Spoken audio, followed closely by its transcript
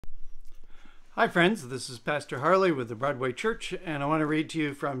Hi friends, this is Pastor Harley with the Broadway Church, and I want to read to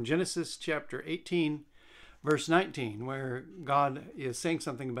you from Genesis chapter 18, verse 19, where God is saying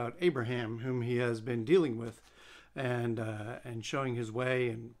something about Abraham, whom he has been dealing with and showing his way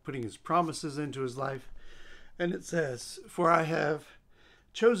and putting his promises into his life. And it says, "For I have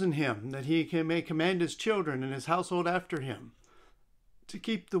chosen him, that he may command his children and his household after him, to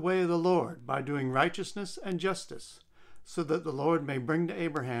keep the way of the Lord by doing righteousness and justice, so that the Lord may bring to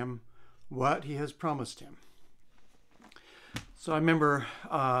Abraham what he has promised him." So I remember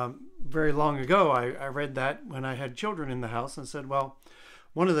very long ago, I read that when I had children in the house and said, well,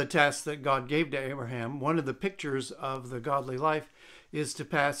 one of the tasks that God gave to Abraham, one of the pictures of the godly life, is to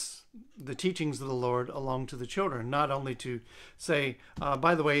pass the teachings of the Lord along to the children, not only to say,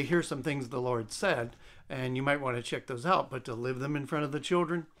 by the way, here's some things the Lord said, and you might want to check those out, but to live them in front of the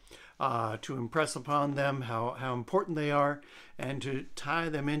children, to impress upon them how important they are, and to tie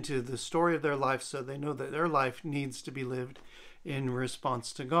them into the story of their life so they know that their life needs to be lived in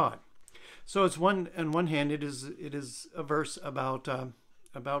response to God. So it's on one hand, it is a verse about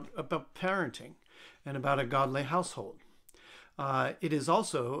parenting and about a godly household. It is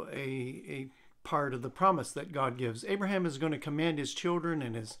also a part of the promise that God gives. Abraham is going to command his children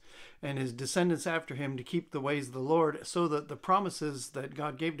and his descendants after him to keep the ways of the Lord, so that the promises that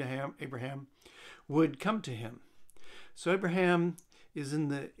God gave to Abraham would come to him. So Abraham is in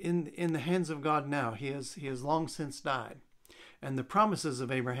the hands of God now. He has long since died, and the promises of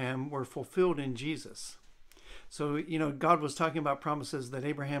Abraham were fulfilled in Jesus. So God was talking about promises that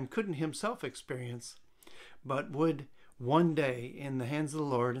Abraham couldn't himself experience, but would one day, in the hands of the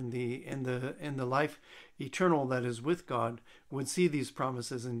Lord, in the life eternal that is with God, would see these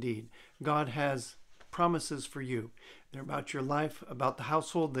promises indeed. God has promises for you. They're about your life, about the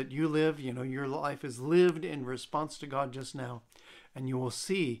household that you live. Your life is lived in response to God just now, and you will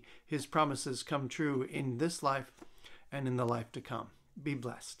see his promises come true in this life and in the life to come. Be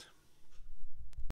blessed.